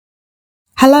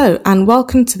Hello and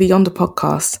welcome to the Yonder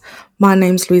podcast. My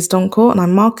name's Louise Doncourt and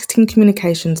I'm Marketing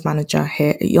Communications Manager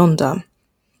here at Yonder.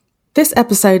 This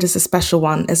episode is a special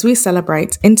one as we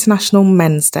celebrate International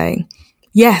Men's Day.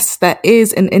 Yes, there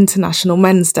is an International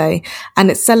Men's Day and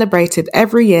it's celebrated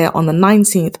every year on the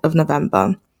 19th of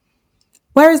November.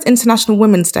 Whereas International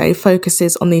Women's Day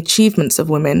focuses on the achievements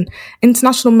of women,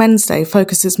 International Men's Day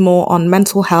focuses more on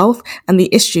mental health and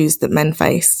the issues that men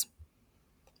face.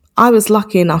 I was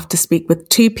lucky enough to speak with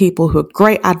two people who are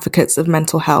great advocates of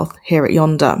mental health here at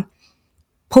Yonder.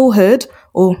 Paul Hood,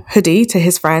 or Hoodie to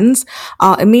his friends,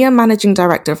 our EMEA Managing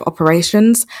Director of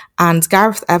Operations, and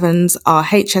Gareth Evans, our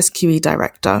HSQE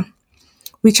Director.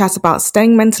 We chat about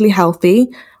staying mentally healthy,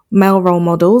 male role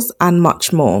models, and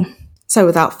much more. So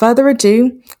without further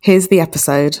ado, here's the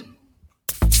episode.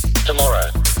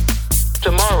 Tomorrow.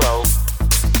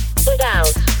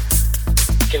 Without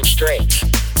Constraints.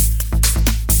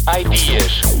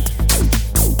 Ideas.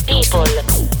 people,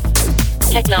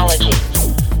 technology,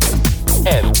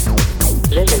 And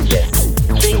limitless,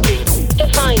 thinking.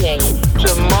 defining,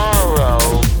 Tomorrow.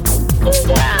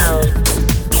 without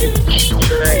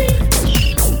constraints.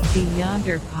 The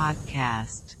Yonder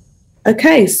Podcast.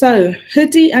 Okay, so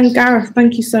Hoodie and Gareth,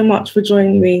 thank you so much for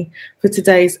joining me for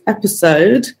today's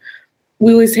episode.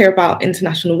 We always hear about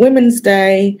International Women's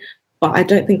Day, but I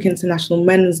don't think International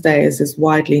Men's Day is as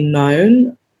widely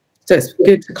known. So it's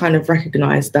good to kind of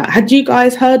recognise that. Had you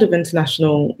guys heard of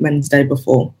International Men's Day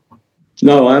before?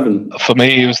 No, I haven't. For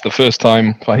me, it was the first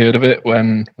time I heard of it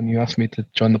when you asked me to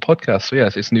join the podcast. So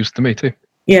yes, it's news to me too.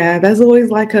 Yeah, there's always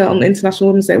like on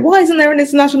International Women's Day, why isn't there an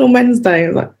International Men's Day? I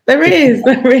was like, there is.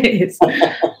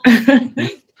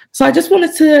 So I just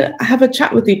wanted to have a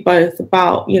chat with you both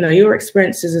about, your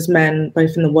experiences as men,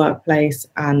 both in the workplace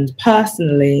and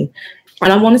personally.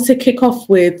 And I wanted to kick off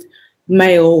with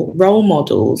male role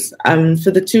models.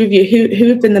 For the two of you, who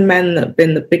have been the men that have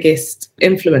been the biggest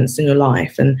influence in your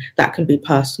life? And that can be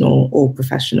personal or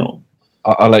professional.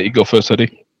 I'll let you go first,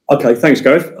 Eddie. Okay, thanks,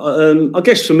 Gareth. I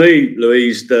guess for me,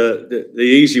 Louise, the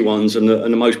easy ones and the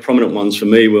most prominent ones for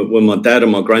me were my dad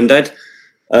and my granddad.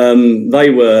 They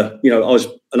were, I was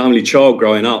an only child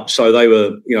growing up, so they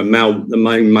were, the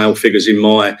main male figures in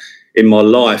my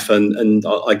life, and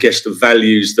I guess the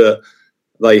values that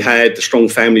they had, the strong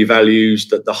family values,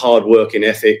 the hard working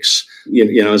ethics,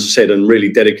 as I said, and really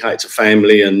dedicated to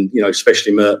family, and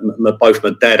especially both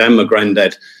my dad and my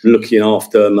granddad looking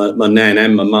after my nan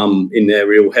and my mum in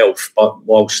their ill health, but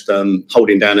whilst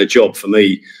holding down a job for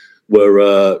me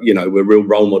were real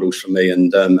role models for me,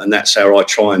 and that's how I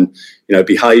try and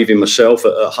behave in myself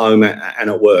at home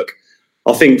and at work.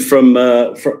 I think from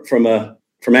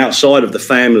outside of the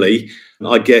family,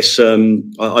 I guess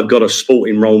I've got a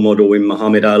sporting role model in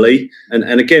Muhammad Ali.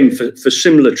 And again, for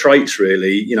similar traits,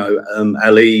 really,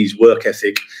 Ali's work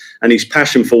ethic and his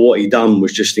passion for what he done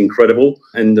was just incredible.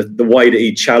 And the way that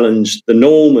he challenged the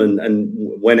norm and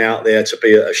went out there to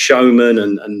be a showman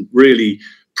and really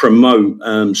promote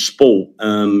sport,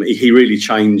 he really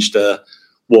changed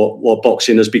what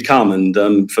boxing has become.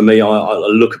 And for me, I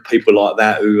look at people like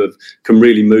that who can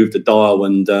really move the dial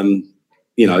and,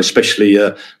 especially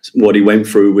what he went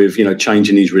through with,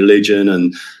 changing his religion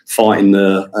and fighting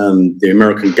the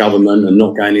American government and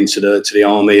not going into the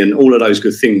army and all of those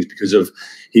good things because of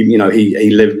he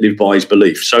lived by his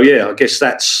belief. So yeah, I guess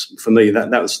that's for me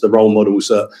that was the role models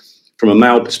that, from a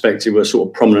male perspective, were sort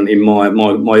of prominent in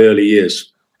my early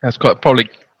years. That's quite probably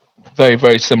very,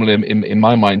 very similar in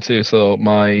my mind too. So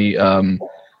my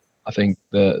I think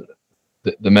the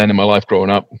men in my life growing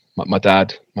up, my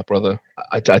dad, my brother,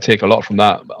 I take a lot from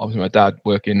that. Obviously, my dad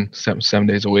working seven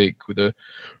days a week with a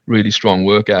really strong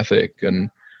work ethic, and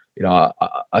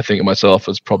I think of myself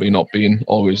as probably not being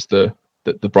always the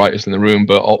brightest in the room,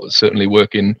 but certainly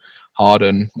working hard,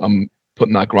 and I'm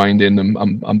putting that grind in, and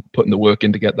I'm putting the work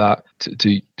in to get that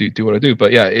to do what I do.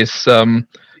 But yeah, it's so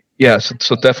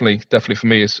definitely for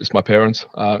me, it's my parents,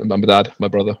 my dad, my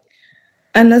brother.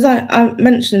 And as I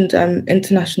mentioned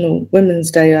International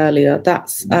Women's Day earlier,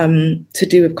 that's to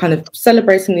do with kind of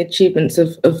celebrating the achievements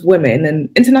of women. And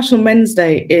International Men's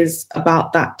Day is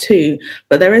about that too.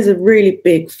 But there is a really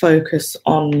big focus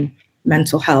on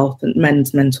mental health and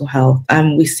men's mental health.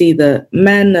 And we see that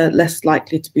men are less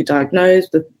likely to be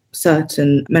diagnosed with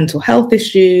certain mental health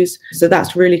issues. So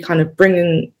that's really kind of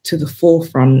bringing to the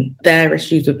forefront their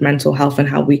issues with mental health and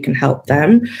how we can help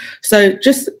them. So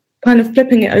just kind of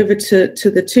flipping it over to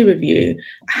the two of you,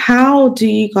 how do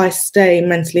you guys stay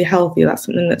mentally healthy? That's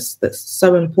something that's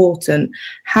so important.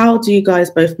 How do you guys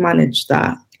both manage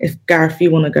that? If Gareth, you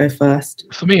want to go first.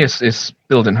 For me, it's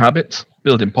building habits,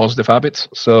 building positive habits.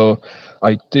 So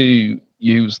I do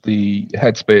use the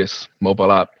Headspace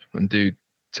mobile app and do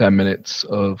 10 minutes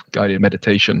of guided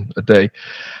meditation a day.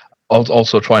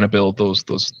 Also trying to build those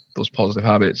positive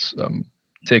habits,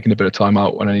 taking a bit of time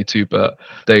out when I need to, but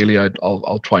daily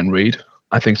I'll try and read.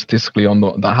 I think statistically on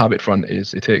the habit front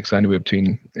it takes anywhere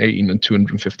between 18 and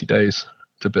 250 days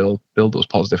to build those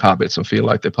positive habits and feel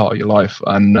like they're part of your life.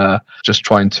 And just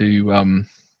trying to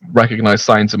recognize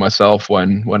signs in myself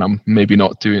when I'm maybe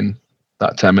not doing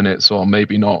that 10 minutes, or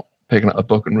maybe not picking up a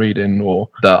book and reading, or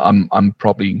that I'm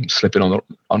probably slipping on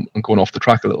going off the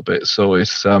track a little bit. So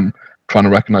it's trying to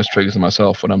recognize triggers in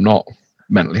myself when I'm not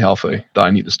mentally healthy, that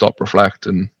I need to stop, reflect,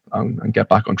 and get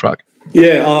back on track.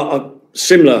 Yeah,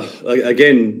 similar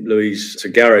again, Louise, to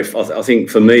Gareth. I think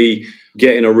for me,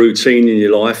 getting a routine in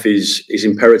your life is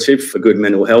imperative for good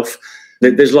mental health.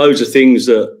 There's loads of things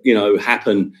that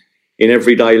happen in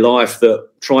everyday life that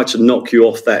try to knock you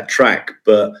off that track,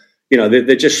 but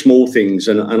they're just small things,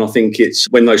 and I think it's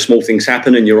when those small things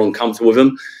happen and you're uncomfortable with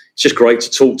them, it's just great to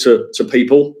talk to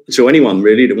people, to anyone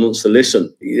really that wants to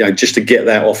listen, just to get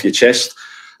that off your chest.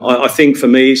 I think for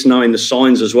me, it's knowing the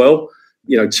signs as well,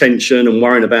 tension and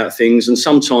worrying about things. And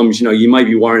sometimes, you may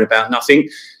be worrying about nothing.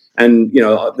 And,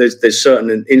 there's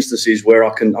certain instances where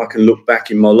I can look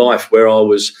back in my life where I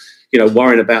was,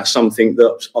 worrying about something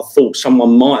that I thought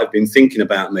someone might have been thinking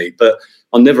about me, but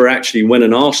I never actually went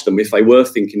and asked them if they were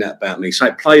thinking that about me. So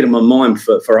it played in my mind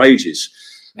for ages.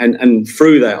 And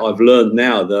through that, I've learned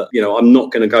now that, I'm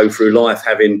not going to go through life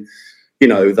having,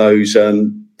 those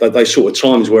sort of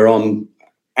times where I'm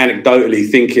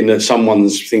anecdotally thinking that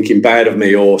someone's thinking bad of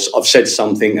me, or I've said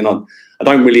something and I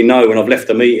don't really know when I've left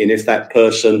the meeting if that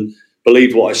person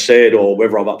believed what I said or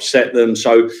whether I've upset them.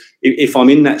 So if I'm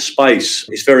in that space,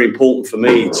 it's very important for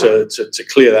me to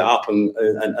clear that up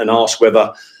and ask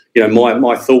whether,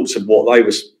 my thoughts of what they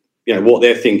was, what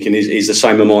they're thinking is the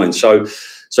same as mine.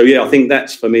 So yeah, I think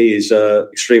that's for me is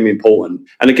extremely important.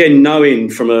 And again, knowing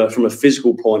from a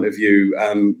physical point of view,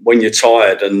 when you're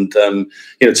tired and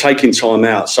taking time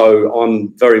out. So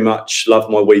I'm very much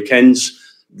love my weekends,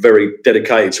 very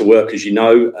dedicated to work, as you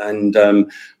know, and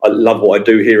I love what I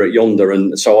do here at Yonder.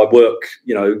 And so I work,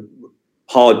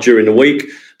 hard during the week,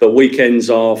 but weekends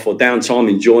are for downtime,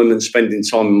 enjoyment, spending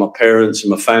time with my parents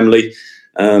and my family.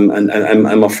 And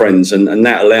my friends, and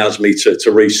that allows me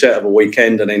to reset of a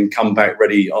weekend and then come back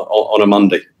ready on a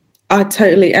Monday. I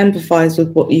totally empathise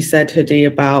with what you said, Hoodie,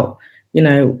 about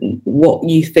what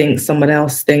you think someone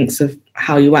else thinks of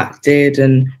how you acted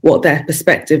and what their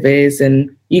perspective is,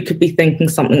 and you could be thinking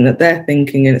something that they're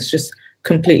thinking, and it's just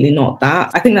completely not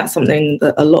that. I think that's something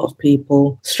that a lot of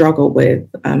people struggle with.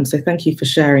 So thank you for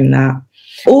sharing that.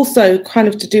 Also, kind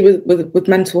of to do with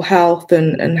mental health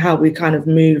and how we kind of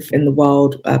move in the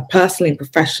world, personally and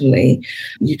professionally,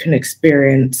 you can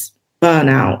experience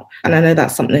burnout. And I know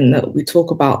that's something that we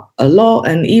talk about a lot.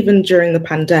 And even during the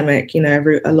pandemic,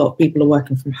 a lot of people are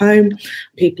working from home.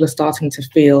 People are starting to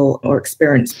feel or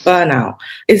experience burnout.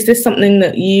 Is this something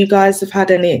that you guys have had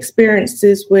any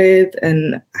experiences with?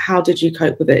 And how did you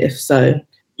cope with it, if so?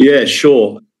 Yeah,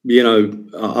 sure.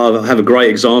 I have a great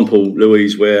example,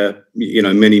 Louise, where,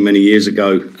 many, many years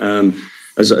ago,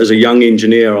 as a young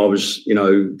engineer, I was,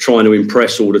 trying to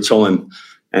impress all the time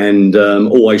and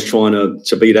always trying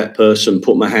to be that person,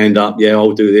 put my hand up. Yeah,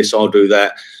 I'll do this, I'll do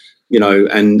that,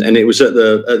 and it was at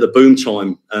the boom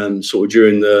time, sort of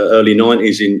during the early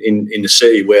 90s in the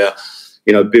city where,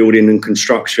 building and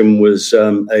construction was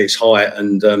at its height,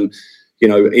 and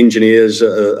engineers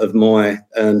of my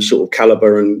sort of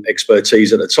caliber and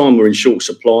expertise at the time were in short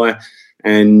supply.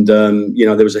 And,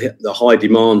 there was a high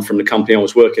demand from the company I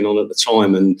was working on at the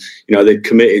time. And, they'd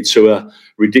committed to a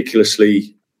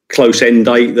ridiculously close end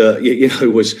date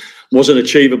that, wasn't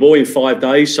achievable in 5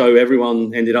 days. So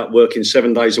everyone ended up working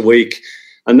 7 days a week.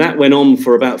 And that went on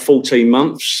for about 14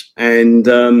 months. And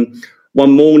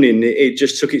one morning it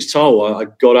just took its toll. I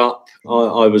got up,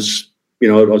 I was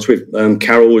with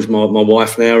Carol, who's my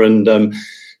wife now, and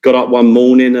got up one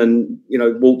morning and,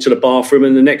 walked to the bathroom.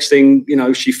 And the next thing,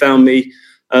 she found me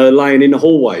laying in the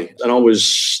hallway. And I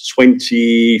was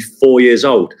 24 years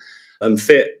old and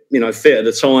fit at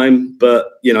the time, but,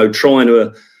 trying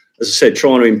to, as I said,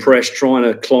 trying to impress, trying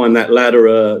to climb that ladder,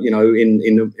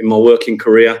 in my working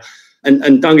career.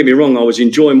 And don't get me wrong, I was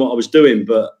enjoying what I was doing,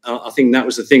 but I think that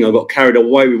was the thing. I got carried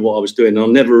away with what I was doing. And I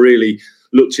never really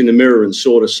looked in the mirror and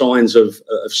saw the signs of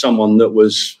someone that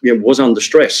was under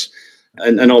stress,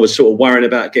 and I was sort of worrying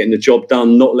about getting the job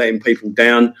done, not letting people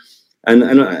down,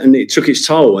 and it took its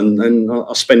toll. And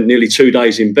I spent nearly 2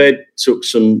 days in bed, took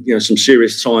some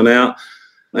serious time out,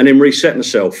 and then reset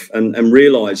myself and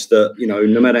realised that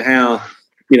no matter how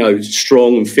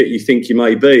strong and fit you think you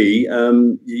may be,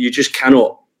 you just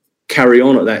cannot carry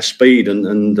on at that speed and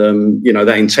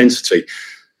that intensity.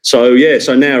 So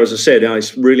now, as I said,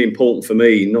 it's really important for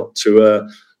me not to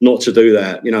do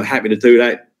that. Happy to do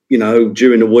that,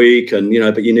 during the week, and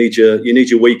but you need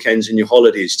your weekends and your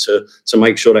holidays to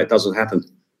make sure that doesn't happen.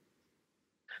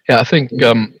 Yeah, I think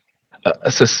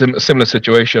it's a similar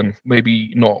situation.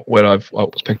 Maybe not where I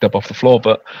was picked up off the floor,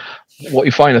 but what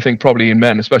you find, I think, probably in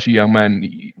men, especially young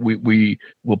men, we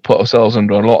will put ourselves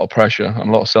under a lot of pressure and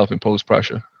a lot of self-imposed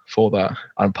pressure for that.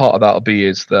 And part of that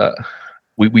is that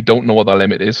we don't know what our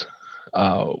limit is.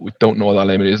 We don't know what our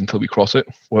limit is until we cross it.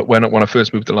 When I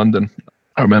first moved to London,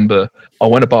 I remember I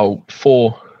went about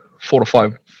 4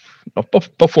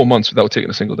 months without taking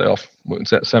a single day off, working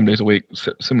 7 days a week,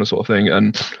 similar sort of thing.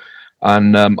 And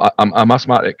I'm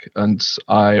asthmatic, and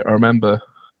I remember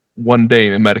one day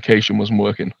my medication wasn't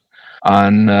working,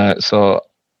 and so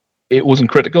it wasn't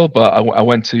critical, but I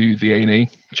went to the A&E,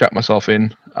 checked myself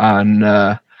in, and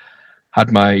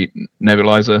had my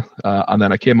nebulizer, and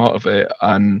then I came out of it,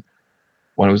 and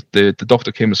when the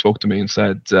doctor came and spoke to me and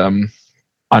said,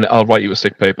 and I'll write you a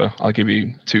sick paper, I'll give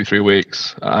you 2-3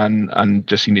 weeks, and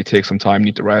just you need to take some time, you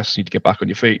need to rest, you need to get back on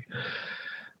your feet.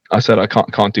 I said, I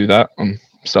can't do that. I'm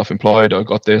self-employed, I've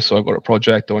got this, so I've got a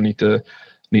project, or I need to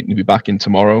be back in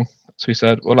tomorrow. So he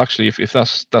said, well, actually, if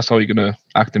that's how you're going to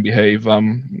act and behave,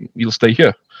 you'll stay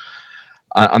here.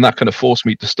 And that kind of forced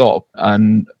me to stop.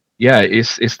 And yeah,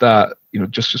 it's that,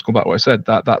 just go back to what I said,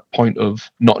 that point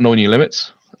of not knowing your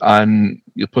limits, and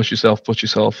you push yourself,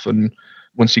 and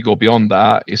once you go beyond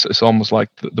that, it's almost like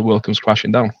the world comes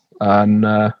crashing down. And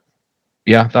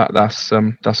that's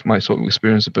my sort of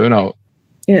experience of burnout.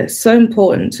 Yeah, it's so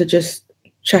important to just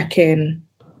check in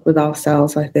with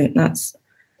ourselves. I think that's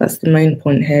the main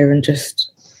point here, and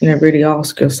just really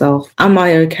ask yourself, am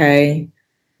I okay?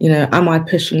 Am I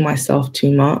pushing myself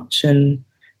too much? And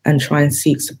try and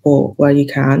seek support where you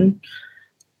can.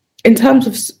 In terms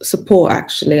of support,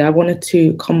 actually, I wanted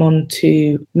to come on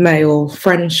to male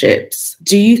friendships.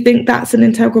 Do you think that's an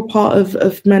integral part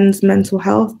of men's mental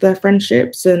health, their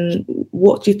friendships? And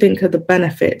what do you think are the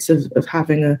benefits of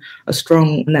having a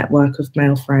strong network of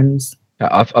male friends?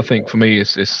 Yeah, I think for me,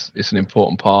 it's an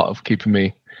important part of keep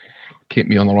me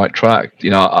on the right track.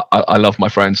 I love my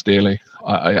friends dearly.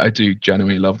 I do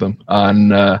genuinely love them,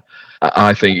 and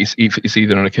I think it's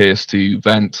either in a case to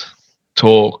vent,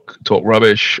 talk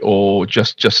rubbish, or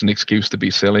just an excuse to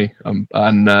be silly. And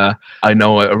I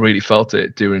know I really felt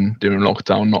it during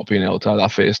lockdown, not being able to have that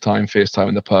FaceTime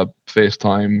in the pub,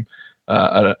 FaceTime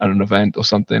at an event or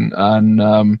something.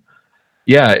 And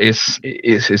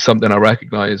it's something I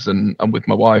recognize, and with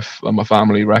my wife and my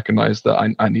family recognize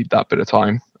that I need that bit of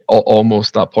time.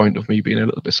 Almost that point of me being a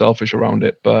little bit selfish around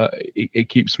it, but it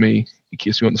keeps me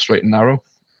on the straight and narrow.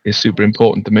 It's super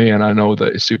important to me, and I know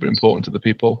that it's super important to the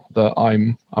people that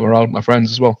I'm around, my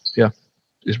friends as well. Yeah,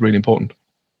 it's really important.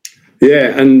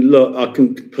 Yeah, and look, I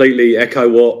can completely echo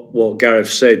what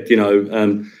Gareth said.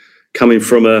 Coming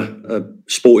from a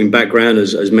sporting background,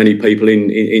 as many people in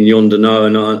Yonder know,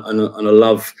 and I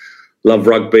love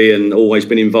rugby and always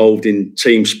been involved in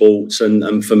team sports,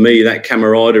 and for me, that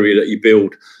camaraderie that you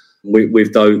build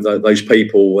with those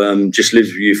people just lives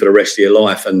with you for the rest of your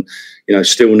life. And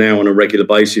still now on a regular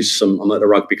basis, I'm at the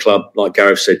rugby club, like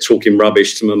Gareth said, talking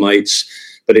rubbish to my mates,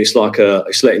 but it's like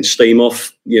it's letting steam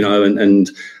off, and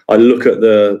I look at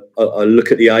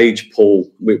the age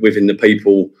pool within the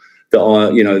people that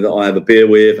I have a beer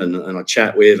with and I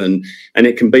chat with, and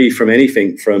it can be from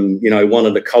anything from one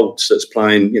of the Colts that's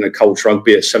playing Colts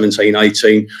rugby at 17,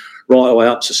 18, right away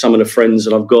up to some of the friends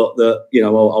that I've got that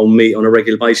I'll meet on a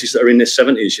regular basis that are in their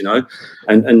 70s,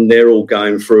 and they're all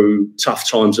going through tough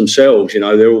times themselves.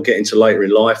 They're all getting to later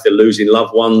in life, they're losing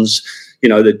loved ones,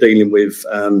 they're dealing with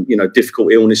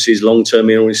difficult illnesses, long-term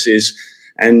illnesses,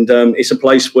 and it's a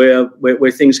place where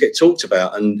things get talked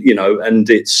about, and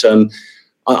it's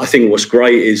I think what's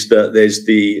great is that there's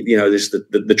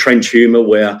the trench humour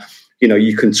where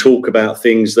you can talk about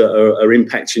things that are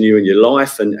impacting you in your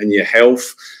life and your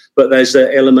health, but there's an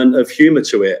element of humour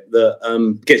to it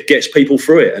that gets people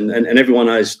through it, and everyone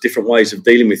has different ways of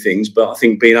dealing with things. But I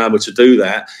think being able to do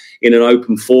that in an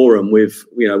open forum with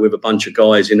a bunch of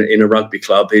guys in a rugby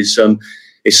club is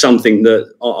something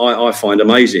that I find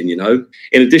amazing.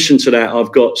 In addition to that,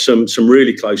 I've got some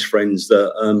really close friends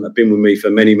that have been with me for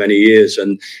many, many years,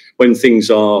 and when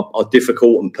things are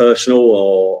difficult and personal,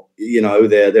 or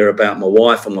they're about my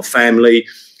wife or my family,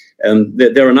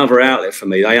 they're another outlet for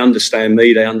me. They understand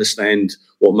me, they understand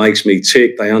what makes me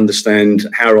tick, they understand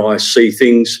how I see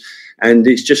things, And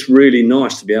it's just really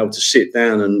nice to be able to sit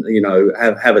down and, you know,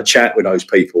 have a chat with those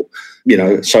people, you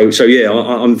know. So yeah,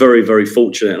 I'm very, very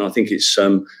fortunate, and I think it's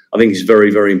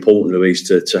very, very important, Louise,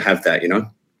 to have that, you know.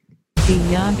 The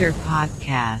Yonder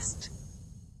Podcast.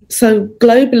 So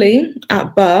globally,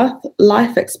 at birth,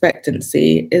 life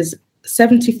expectancy is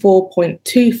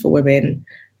 74.2 for women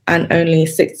and only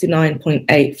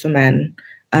 69.8 for men.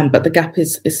 But the gap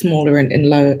is smaller in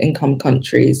low income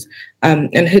countries.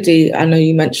 And Hoodie, I know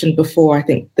you mentioned before, I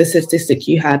think the statistic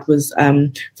you had was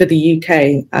for the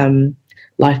UK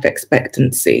life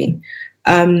expectancy.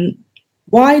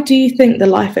 Why do you think the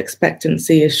life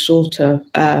expectancy is shorter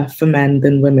for men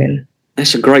than women?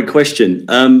 That's a great question.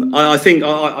 I think,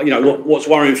 you know, what's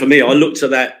worrying for me, I looked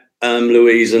at that,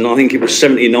 Louise, and I think it was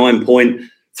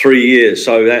 79.3 years.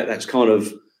 So that's kind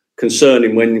of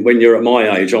concerning when you're at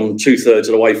my age. I'm 2/3 of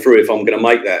the way through if I'm going to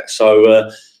make that. So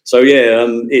yeah,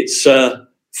 it's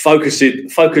focus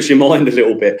your mind a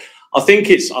little bit. I think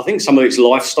some of it's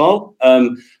lifestyle.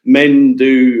 Men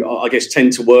do, I guess,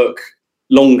 tend to work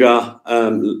longer.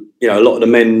 You know, a lot of the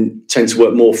men tend to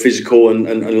work more physical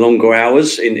and longer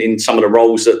hours in some of the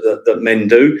roles that men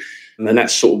do, and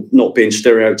that's sort of not being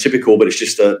stereotypical, but it's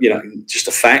just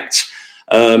a fact.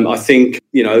 I think,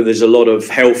 you know, there's a lot of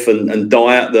health and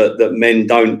diet that men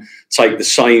don't take the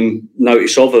same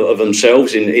notice of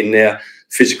themselves in their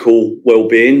physical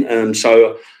well-being.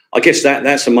 So I guess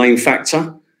that's a main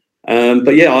factor.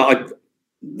 But yeah,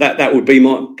 that would be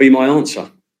my answer.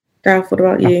 Gareth, what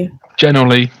about you?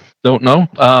 Generally, don't know.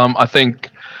 I think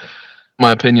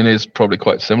my opinion is probably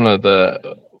quite similar.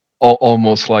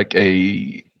 Almost like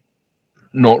a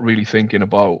not really thinking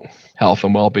about health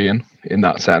and well-being in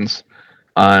that sense.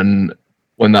 And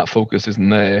when that focus isn't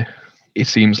there, it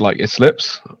seems like it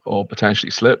slips or potentially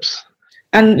slips.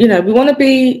 And, you know, we want to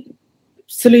be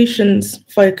solutions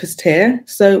focused here.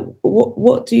 So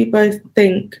what do you both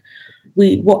think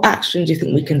what action do you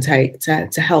think we can take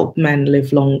to help men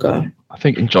live longer? I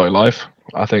think enjoy life.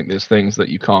 I think there's things that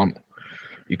you can't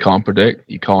predict,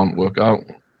 you can't work out.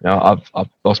 You know, I've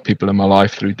lost people in my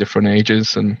life through different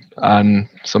ages, and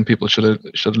some people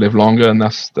should live longer, and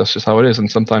that's just how it is. And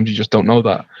sometimes you just don't know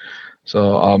that.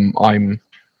 So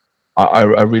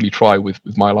I really try with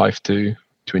my life to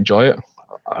enjoy it.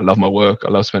 I love my work. I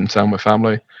love spending time with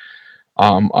family.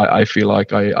 I feel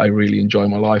like I really enjoy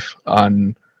my life,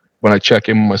 and when I check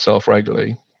in with myself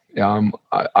regularly,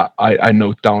 I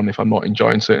note down if I'm not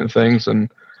enjoying certain things, and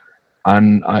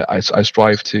I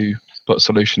strive to put a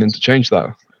solution in to change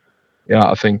that. Yeah,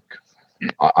 I think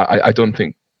I don't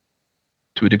think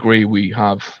to a degree we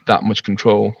have that much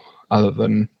control other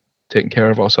than taking care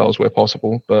of ourselves where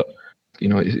possible. But you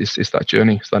know, it's that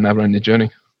journey, it's that never-ending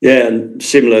journey. Yeah, and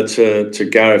similar to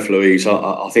Gareth, Louise,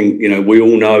 I think, you know, we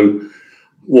all know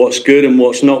what's good and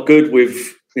what's not good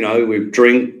with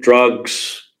drink,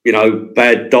 drugs, you know,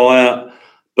 bad diet,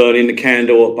 burning the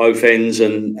candle at both ends,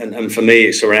 and for me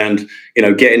it's around, you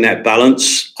know, getting that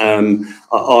balance.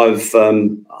 I've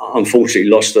unfortunately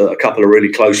lost a couple of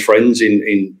really close friends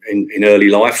in early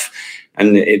life,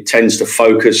 and it tends to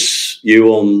focus you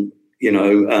on, you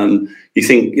know, you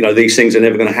think, you know, these things are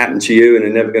never going to happen to you and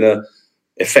they're never going to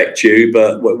affect you,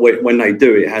 but when they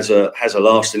do, it has a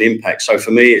lasting impact. So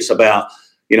for me, it's about,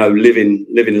 you know,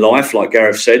 living life, like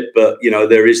Gareth said, but you know,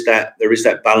 there is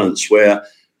that balance where,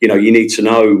 you know, you need to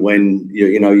know when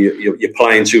you're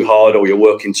playing too hard or you're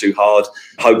working too hard.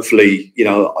 Hopefully, you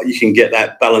know, you can get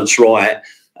that balance right.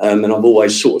 And I've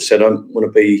always sort of said I want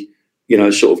to be, you know,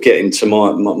 sort of getting to my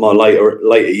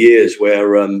later years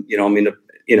where you know, I'm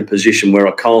in a position where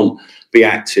I can't be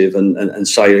active and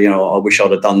say, you know, I wish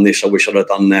I'd have done this, I wish I'd have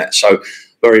done that. So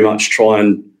very much try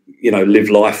and, you know, live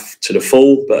life to the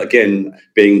full, but again,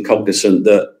 being cognizant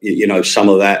that, you know, some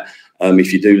of that,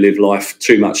 if you do live life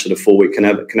too much to the full, it can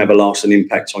have a lasting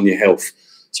impact on your health.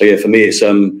 So yeah, for me, it's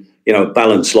you know,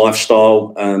 balanced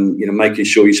lifestyle. You know, making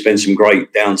sure you spend some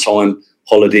great downtime,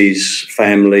 holidays,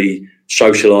 family,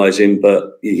 socialising,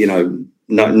 but you know,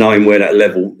 knowing where that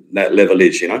level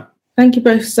is. You know. Thank you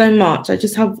both so much. I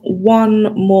just have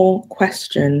one more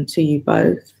question to you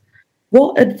both.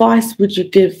 What advice would you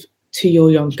give to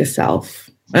your younger self?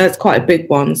 It's quite a big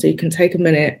one, so you can take a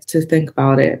minute to think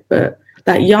about it. But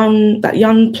that young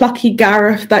plucky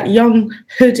Gareth, that young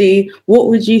Hoodie, what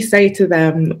would you say to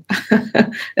them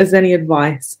as any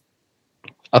advice?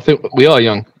 I think we are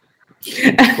young.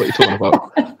 What are you talking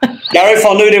about? Gareth,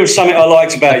 I knew there was something I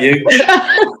liked about you.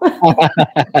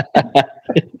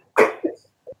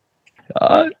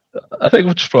 I think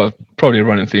we'll just probably a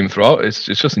running theme throughout. It's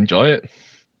just enjoy it.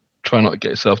 Try not to get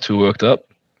yourself too worked up.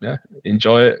 Yeah,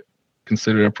 enjoy it.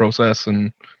 Consider it a process,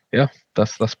 and yeah,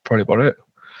 that's probably about it.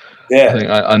 Yeah.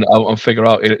 I think I'll figure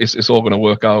out it's all going to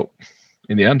work out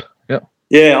in the end. Yeah.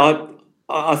 Yeah.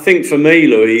 I think for me,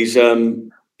 Louise,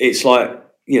 it's like,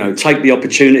 take the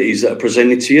opportunities that are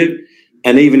presented to you.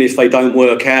 And even if they don't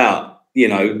work out,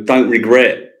 don't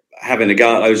regret having a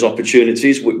go at those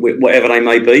opportunities, whatever they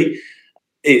may be.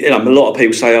 A lot of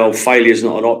people say, "Oh, failure is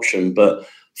not an option," but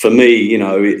for me,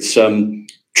 it's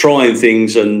trying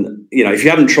things, and if you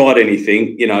haven't tried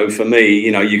anything, for me,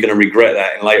 you're going to regret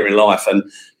that later in life. And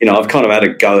I've kind of had a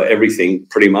go at everything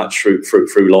pretty much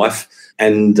through life,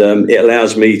 and it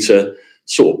allows me to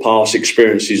sort of pass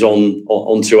experiences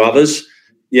on to others.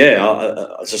 Yeah,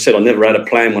 as I said, I never had a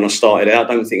plan when I started out.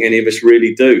 I don't think any of us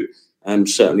really do.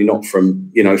 Certainly not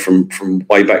from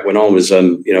way back when I was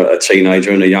a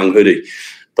teenager and a young hoodie.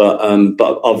 But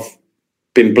I've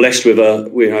been blessed with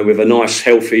a nice,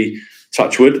 healthy,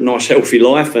 touch wood, nice, healthy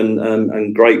life,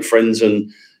 and great friends and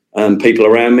people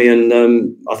around me.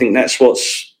 And I think that's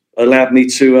what's allowed me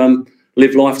to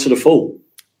live life to the full.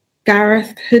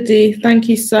 Gareth, Hoodie, thank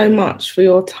you so much for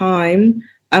your time.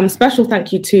 Special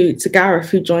thank you to Gareth,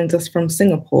 who joins us from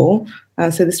Singapore.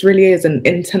 So this really is an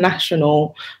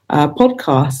international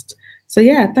podcast. So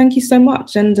yeah, thank you so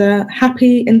much, and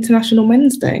happy International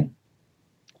Men's Day.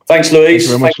 Thanks, Louise. Thank you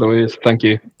very much, Louise. Thank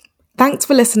you. Thanks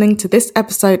for listening to this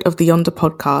episode of the Yonder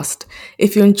podcast.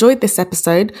 If you enjoyed this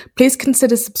episode, please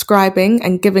consider subscribing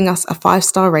and giving us a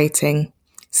 5-star rating.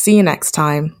 See you next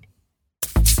time.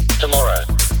 Tomorrow.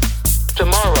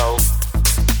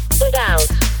 Without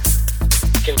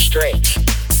Constraints.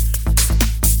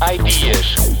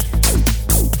 Ideas.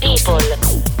 people,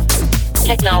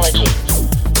 technology,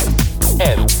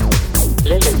 And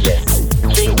limitless,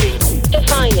 thinking.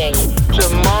 defining,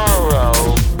 Tomorrow.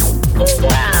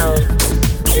 without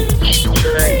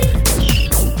Constraints.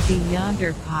 The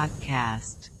Yonder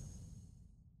Podcast.